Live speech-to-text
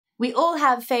We all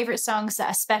have favorite songs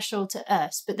that are special to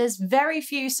us, but there's very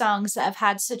few songs that have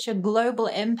had such a global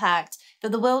impact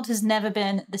that the world has never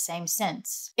been the same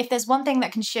since. If there's one thing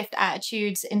that can shift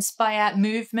attitudes, inspire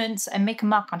movements, and make a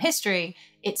mark on history,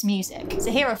 it's music. So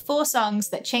here are 4 songs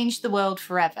that changed the world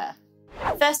forever.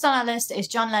 First on our list is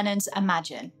John Lennon's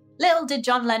Imagine. Little did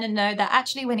John Lennon know that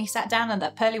actually when he sat down on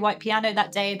that pearly white piano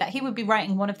that day that he would be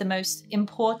writing one of the most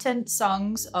important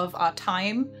songs of our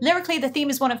time. Lyrically, the theme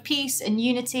is one of peace and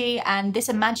unity and this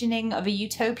imagining of a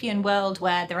utopian world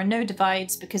where there are no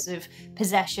divides because of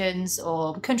possessions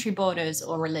or country borders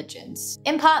or religions.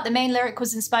 In part, the main lyric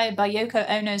was inspired by Yoko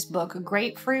Ono's book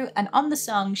Grapefruit, and on the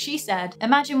song she said,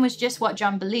 "Imagine was just what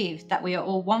John believed, that we are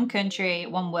all one country,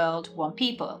 one world, one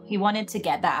people." He wanted to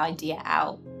get that idea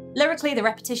out. Lyrically, the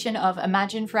repetition of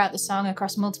Imagine throughout the song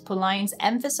across multiple lines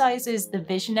emphasizes the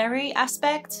visionary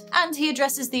aspect, and he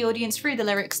addresses the audience through the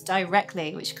lyrics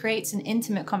directly, which creates an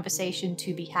intimate conversation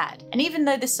to be had. And even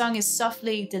though this song is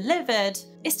softly delivered,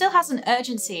 it still has an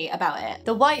urgency about it.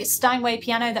 The white Steinway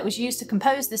piano that was used to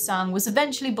compose this song was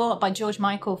eventually bought by George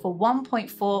Michael for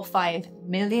 $1.45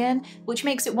 million, which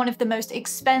makes it one of the most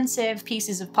expensive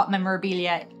pieces of pop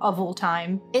memorabilia of all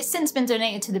time. It's since been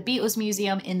donated to the Beatles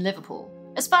Museum in Liverpool.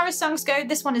 As far as songs go,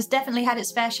 this one has definitely had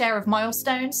its fair share of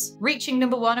milestones, reaching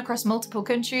 #1 across multiple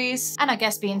countries, and I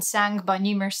guess being sang by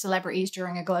numerous celebrities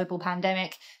during a global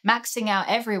pandemic, maxing out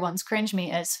everyone's cringe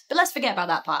meters. But let's forget about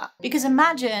that part, because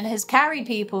Imagine has carried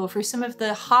people through some of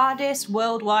the hardest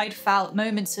worldwide felt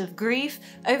moments of grief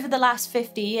over the last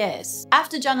 50 years.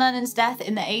 After John Lennon's death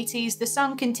in the 80s, the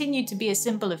song continued to be a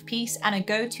symbol of peace and a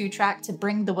go-to track to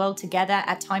bring the world together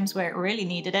at times where it really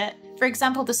needed it. For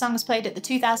example, the song was played at the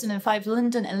 2005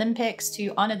 London Olympics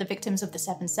to honour the victims of the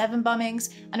 7/7 bombings,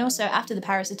 and also after the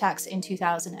Paris attacks in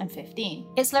 2015.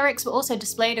 Its lyrics were also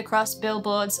displayed across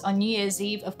billboards on New Year's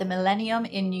Eve of the millennium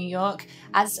in New York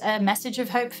as a message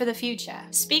of hope for the future.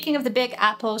 Speaking of the Big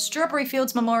Apple, Strawberry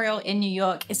Fields Memorial in New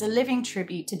York is a living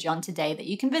tribute to John today that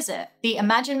you can visit. The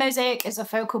Imagine Mosaic is a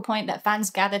focal point that fans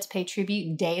gather to pay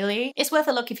tribute daily. It's worth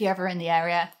a look if you're ever in the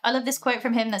area. I love this quote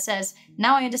from him that says,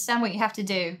 "Now I understand what you have to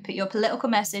do. Put your political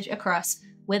message across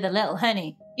with a little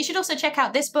honey." You should also check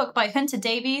out this book by Hunter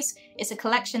Davies. It's a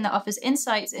collection that offers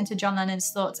insights into John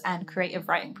Lennon's thoughts and creative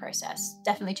writing process.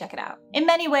 Definitely check it out. In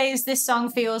many ways, this song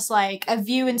feels like a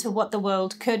view into what the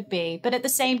world could be, but at the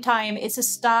same time, it's a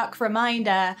stark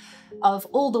reminder of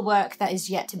all the work that is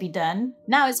yet to be done.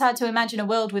 Now it's hard to imagine a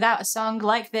world without a song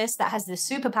like this that has the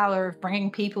superpower of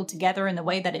bringing people together in the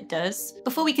way that it does.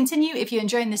 Before we continue, if you're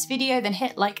enjoying this video, then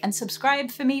hit like and subscribe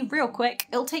for me real quick.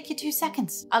 It'll take you 2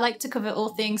 seconds. I like to cover all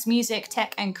things music,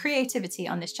 tech, and creativity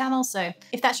on this channel, so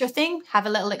if that's your thing, have a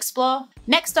little explore.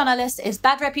 Next on our list is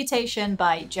Bad Reputation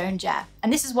by Joan Jett.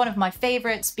 And this is one of my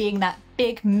favorites, being that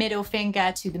big middle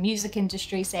finger to the music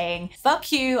industry saying,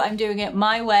 "Fuck you, I'm doing it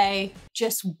my way,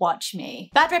 just watch me."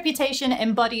 Bad Reputation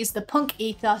embodies the punk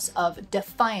ethos of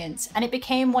defiance, and it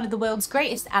became one of the world's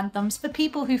greatest anthems for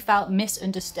people who felt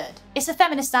misunderstood. It's a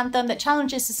feminist anthem that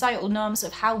challenges societal norms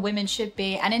of how women should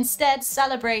be and instead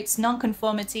celebrates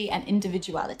nonconformity and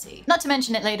individuality. Not to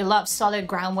mention it laid a lot of solid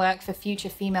groundwork for future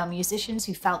female musicians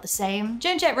who felt the same.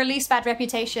 Joan Jett released Bad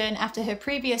Reputation after her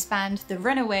previous band, The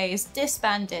Runaways,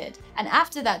 disbanded, and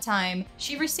after that time,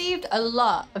 she received a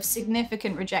lot of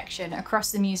significant rejection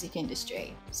across the music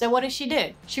industry. So what does she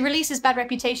do? She releases Bad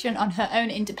Reputation on her own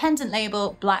independent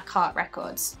label, Black Heart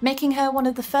Records, making her one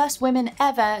of the first women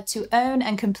ever to own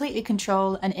and completely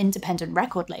control an independent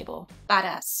record label.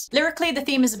 Badass. Lyrically, the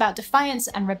theme is about defiance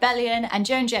and rebellion, and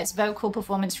Joan Jett's vocal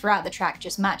performance throughout the track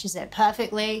just matches it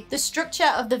perfectly. The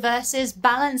structure of the verses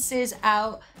balances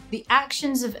out the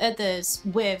actions of others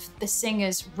with the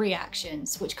singer's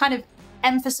reactions, which kind of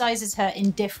emphasizes her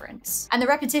indifference. And the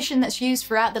repetition that's used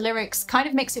throughout the lyrics kind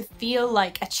of makes it feel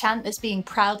like a chant that's being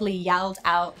proudly yelled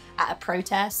out at a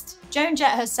protest. Joan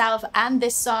Jett herself, and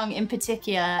this song in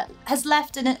particular, has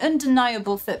left an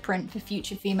undeniable footprint for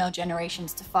future female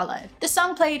generations to follow. The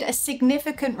song played a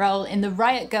significant role in the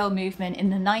Riot Girl movement in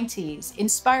the 90s,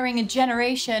 inspiring a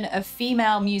generation of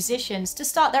female musicians to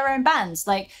start their own bands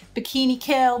like Bikini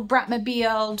Kill,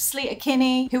 Bratmobile, Sleater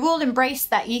Kinney, who all embraced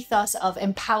that ethos of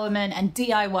empowerment and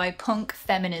DIY punk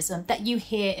feminism that you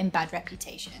hear in Bad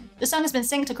Reputation. The song has been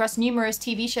synced across numerous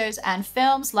TV shows and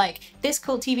films like this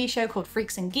cult TV show called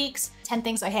Freaks and Geeks, 10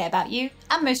 Things I Hate About You,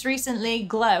 and most recently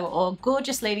Glow, or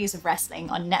Gorgeous Ladies of Wrestling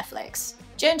on Netflix.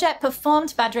 Joan Jett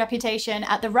performed Bad Reputation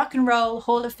at the Rock and Roll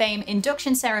Hall of Fame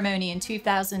induction ceremony in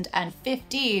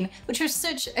 2015, which was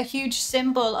such a huge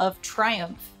symbol of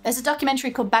triumph. There's a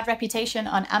documentary called Bad Reputation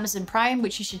on Amazon Prime,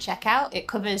 which you should check out. It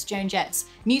covers Joan Jett's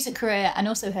music career and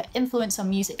also her influence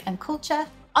on music and culture.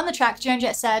 On the track, Joan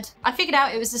Jett said, "I figured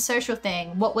out it was a social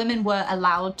thing, what women were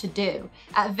allowed to do.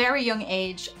 At a very young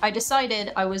age, I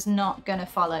decided I was not gonna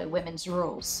follow women's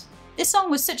rules." This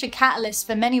song was such a catalyst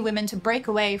for many women to break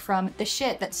away from the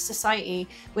shit that society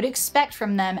would expect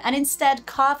from them and instead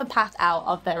carve a path out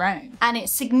of their own. And it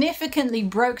significantly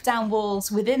broke down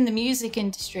walls within the music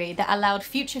industry that allowed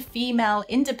future female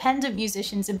independent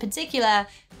musicians in particular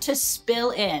to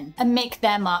spill in and make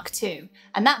their mark too.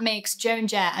 And that makes Joan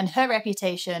Jett and her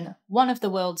reputation one of the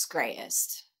world's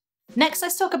greatest. Next,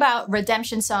 let's talk about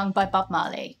Redemption Song by Bob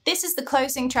Marley. This is the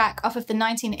closing track off of the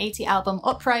 1980 album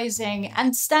Uprising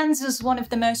and stands as one of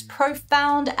the most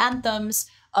profound anthems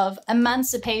of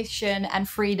emancipation and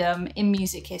freedom in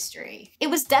music history. It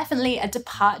was definitely a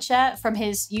departure from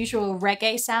his usual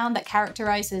reggae sound that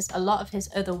characterizes a lot of his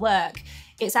other work.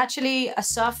 It's actually a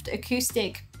soft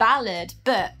acoustic ballad,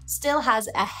 but still has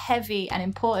a heavy and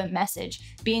important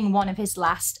message, being one of his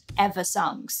last ever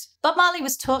songs. Bob Marley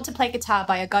was taught to play guitar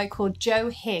by a guy called Joe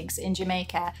Higgs in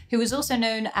Jamaica, who was also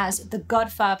known as the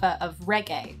godfather of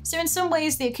reggae. So in some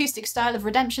ways, the acoustic style of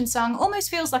Redemption Song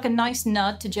almost feels like a nice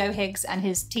nod to Joe Higgs and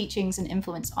his teachings and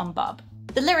influence on Bob.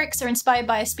 The lyrics are inspired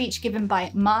by a speech given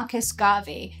by Marcus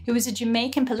Garvey, who was a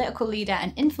Jamaican political leader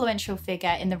and influential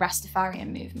figure in the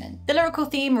Rastafarian movement. The lyrical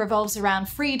theme revolves around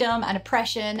freedom and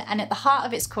oppression, and at the heart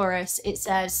of its chorus, it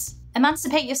says,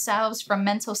 "Emancipate yourselves from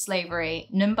mental slavery,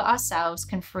 none but ourselves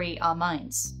can free our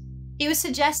minds." He was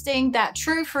suggesting that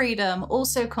true freedom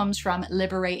also comes from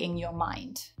liberating your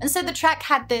mind. And so the track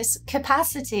had this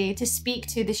capacity to speak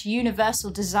to this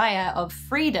universal desire of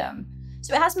freedom.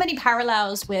 So it has many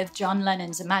parallels with John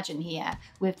Lennon's Imagine here,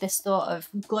 with this thought of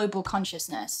global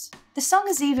consciousness. The song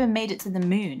has even made it to the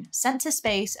moon, sent to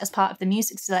space as part of the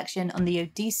music selection on the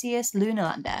Odysseus lunar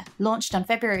lander, launched on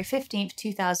February 15th,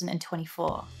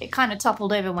 2024. It kind of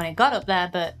toppled over when it got up there,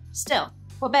 but still,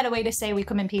 what better way to say we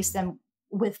come in peace than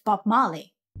with Bob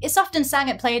Marley? It's often sang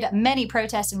and played at many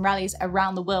protests and rallies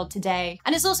around the world today,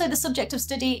 and is also the subject of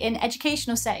study in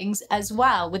educational settings as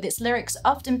well, with its lyrics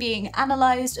often being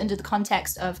analysed under the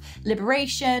context of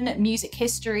liberation, music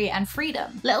history, and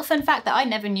freedom. Little fun fact that I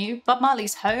never knew, Bob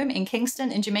Marley's home in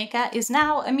Kingston in Jamaica is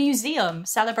now a museum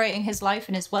celebrating his life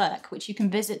and his work, which you can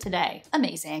visit today.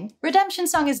 Amazing. Redemption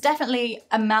Song is definitely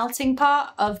a melting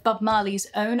pot of Bob Marley's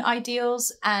own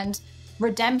ideals, and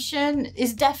redemption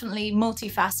is definitely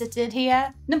multifaceted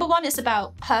here. Number one, it's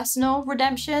about personal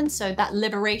redemption, so that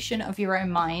liberation of your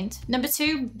own mind. Number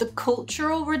two, the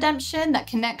cultural redemption, that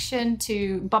connection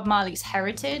to Bob Marley's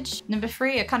heritage. Number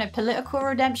three, a kind of political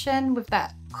redemption with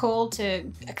that call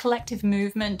to a collective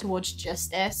movement towards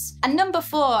justice. And number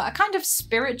four, a kind of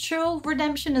spiritual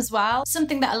redemption as well,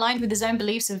 something that aligned with his own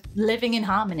beliefs of living in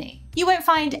harmony. You won't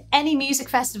find any music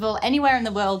festival anywhere in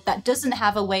the world that doesn't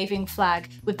have a waving flag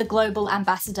with the global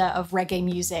ambassador of reggae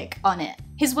music on it.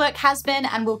 His work has been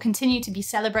and will continue to be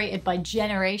celebrated by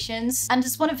generations, and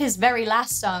as one of his very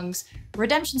last songs,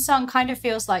 Redemption Song kind of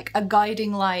feels like a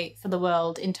guiding light for the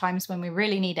world in times when we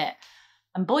really need it.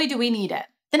 And boy, do we need it.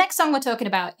 The next song we're talking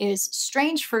about is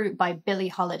Strange Fruit by Billie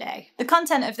Holiday. The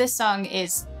content of this song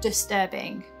is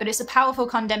disturbing, but it's a powerful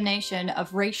condemnation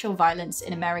of racial violence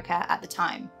in America at the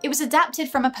time. It was adapted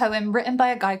from a poem written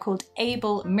by a guy called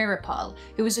Abel Meeropol,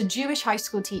 who was a Jewish high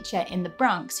school teacher in the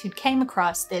Bronx who came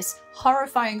across this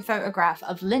horrifying photograph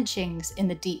of lynchings in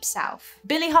the Deep South.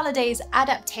 Billie Holiday's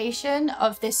adaptation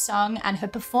of this song and her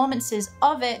performances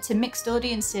of it to mixed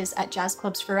audiences at jazz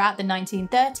clubs throughout the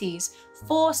 1930s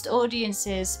forced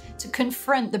audiences to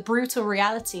confront the brutal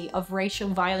reality of racial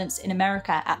violence in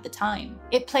America at the time.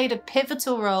 It played a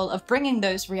pivotal role of bringing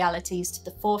those realities to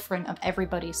the forefront of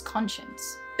everybody's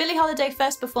conscience. Billie Holiday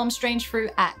first performed Strange Fruit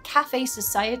at Cafe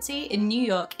Society in New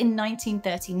York in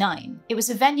 1939. It was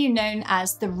a venue known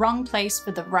as the wrong place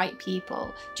for the right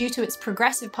people due to its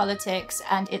progressive politics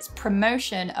and its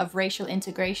promotion of racial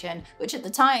integration, which at the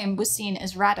time was seen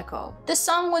as radical. The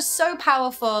song was so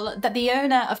powerful that the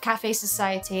owner of Cafe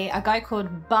Society, a guy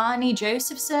called Barney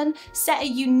Josephson, set a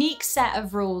unique set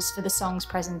of rules for the song's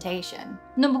presentation.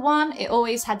 Number one, it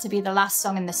always had to be the last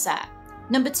song in the set.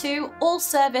 Number two, all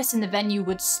service in the venue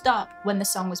would stop when the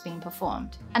song was being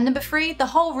performed. And number three, the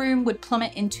whole room would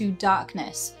plummet into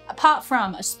darkness, apart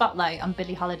from a spotlight on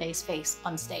Billie Holiday's face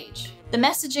on stage. The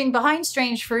messaging behind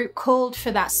Strange Fruit called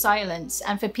for that silence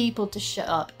and for people to shut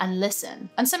up and listen.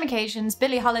 On some occasions,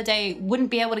 Billie Holiday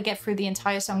wouldn't be able to get through the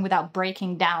entire song without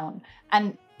breaking down.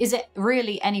 And is it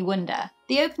really any wonder?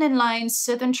 The opening line,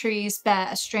 "Southern trees bear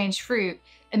a strange fruit,"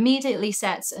 immediately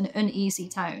sets an uneasy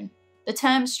tone. The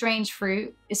term strange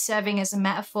fruit is serving as a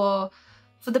metaphor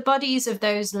for the bodies of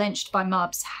those lynched by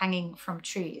mobs hanging from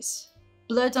trees.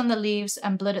 Blood on the leaves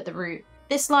and blood at the root.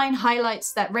 This line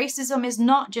highlights that racism is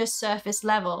not just surface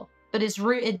level, but is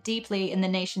rooted deeply in the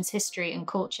nation's history and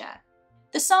culture.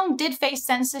 The song did face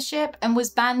censorship and was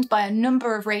banned by a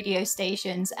number of radio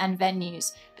stations and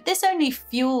venues, but this only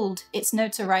fueled its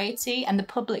notoriety and the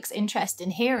public's interest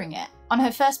in hearing it. On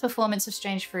her first performance of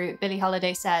Strange Fruit, Billie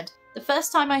Holiday said, "The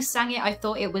first time I sang it, I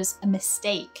thought it was a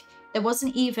mistake. There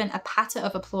wasn't even a patter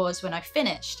of applause when I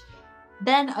finished.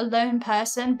 Then a lone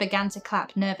person began to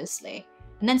clap nervously,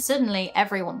 and then suddenly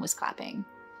everyone was clapping."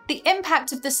 The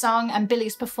impact of the song and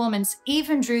Billie's performance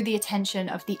even drew the attention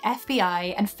of the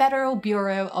FBI and Federal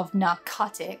Bureau of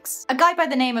Narcotics. A guy by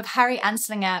the name of Harry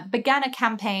Anslinger began a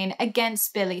campaign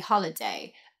against Billie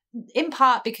Holiday, in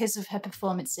part because of her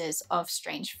performances of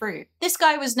Strange Fruit. This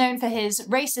guy was known for his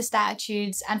racist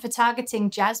attitudes and for targeting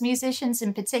jazz musicians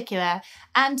in particular,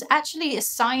 and actually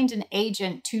assigned an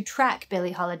agent to track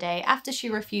Billie Holiday after she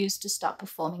refused to stop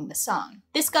performing the song.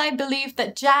 This guy believed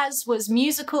that jazz was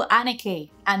musical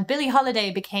anarchy, and Billie Holiday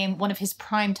became one of his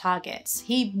prime targets.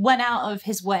 He went out of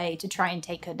his way to try and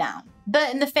take her down.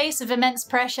 But in the face of immense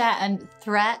pressure and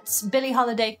threats, Billie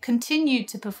Holiday continued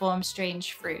to perform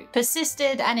Strange Fruit,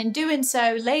 persisted, and in doing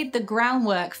so laid the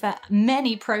groundwork for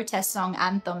many protest song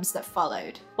anthems that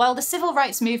followed. While the civil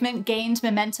rights movement gained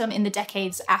momentum in the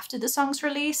decades after the song's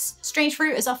release, Strange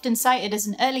Fruit is often cited as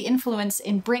an early influence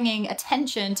in bringing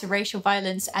attention to racial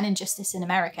violence and injustice in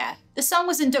America. The song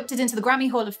was inducted into the Grammy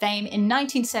Hall of Fame in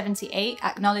 1978,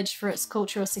 acknowledged for its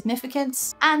cultural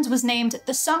significance, and was named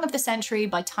the Song of the Century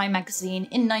by Time magazine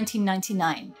in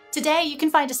 1999. Today, you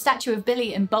can find a statue of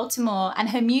Billie in Baltimore, and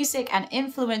her music and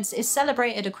influence is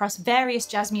celebrated across various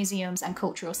jazz museums and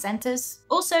cultural centers.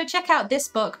 Also, check out this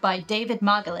book by David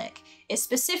Margolick. It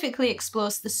specifically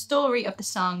explores the story of the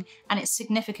song and its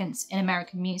significance in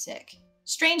American music.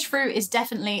 Strange Fruit is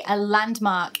definitely a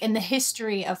landmark in the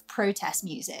history of protest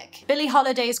music. Billie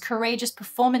Holiday's courageous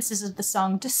performances of the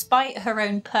song, despite her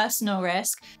own personal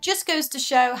risk, just goes to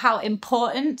show how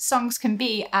important songs can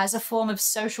be as a form of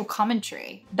social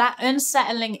commentary. That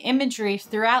unsettling imagery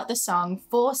throughout the song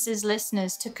forces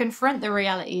listeners to confront the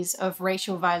realities of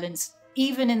racial violence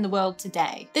even in the world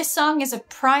today. This song is a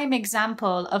prime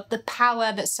example of the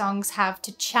power that songs have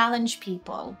to challenge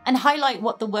people and highlight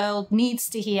what the world needs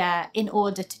to hear in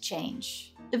order to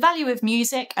change. The value of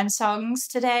music and songs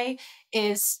today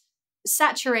is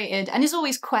saturated and is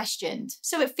always questioned,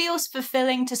 so it feels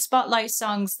fulfilling to spotlight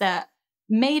songs that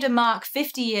made a mark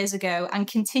 50 years ago and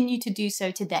continue to do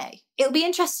so today. It'll be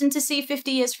interesting to see 50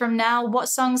 years from now what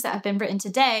songs that have been written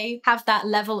today have that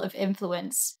level of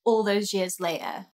influence all those years later.